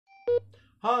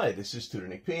Hi, this is Tutor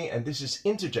Nick P, and this is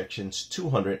Interjections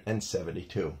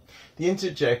 272. The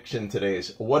interjection today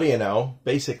is, what do you know?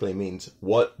 Basically means,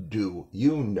 what do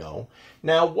you know?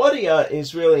 Now, Whaddaya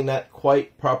is really not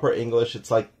quite proper English. It's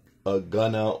like a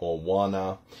gonna or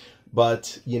wanna.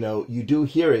 But, you do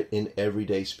hear it in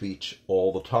everyday speech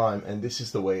all the time, and this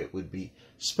is the way it would be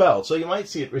spelled. So you might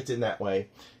see it written that way,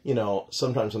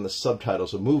 sometimes on the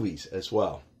subtitles of movies as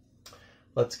well.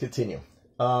 Let's continue.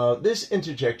 This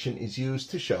interjection is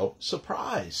used to show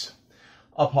surprise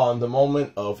upon the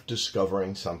moment of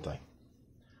discovering something.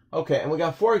 Okay, and we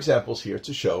got 4 examples here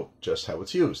to show just how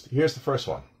it's used. Here's the first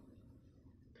one.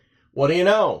 What do you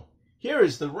know? Here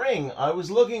is the ring I was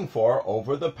looking for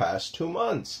over the past 2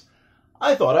 months.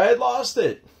 I thought I had lost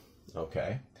it.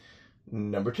 Okay.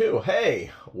 Number 2.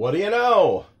 Hey, what do you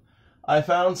know? I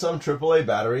found some AAA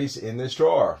batteries in this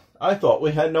drawer. I thought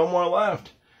we had no more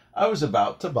left. I was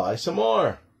about to buy some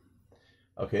more.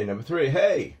 Okay, number 3.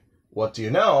 Hey, what do you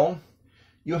know?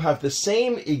 You have the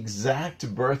same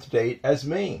exact birth date as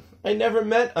me. I never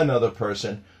met another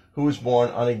person who was born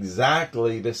on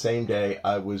exactly the same day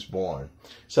I was born.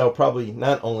 So probably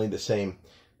not only the same,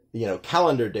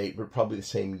 calendar date, but probably the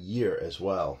same year as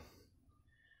well.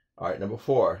 All right, number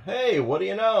 4. Hey, what do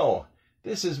you know?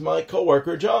 This is my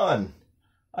coworker, John.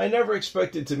 I never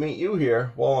expected to meet you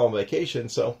here while on vacation,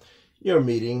 so you're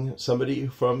meeting somebody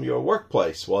from your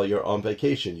workplace while you're on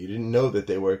vacation. You didn't know that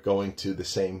they were going to the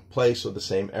same place or the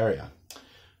same area.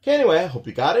 Okay, anyway, I hope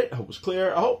you got it. I hope it was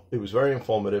clear. I hope it was very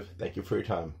informative. Thank you for your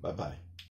time. Bye-bye.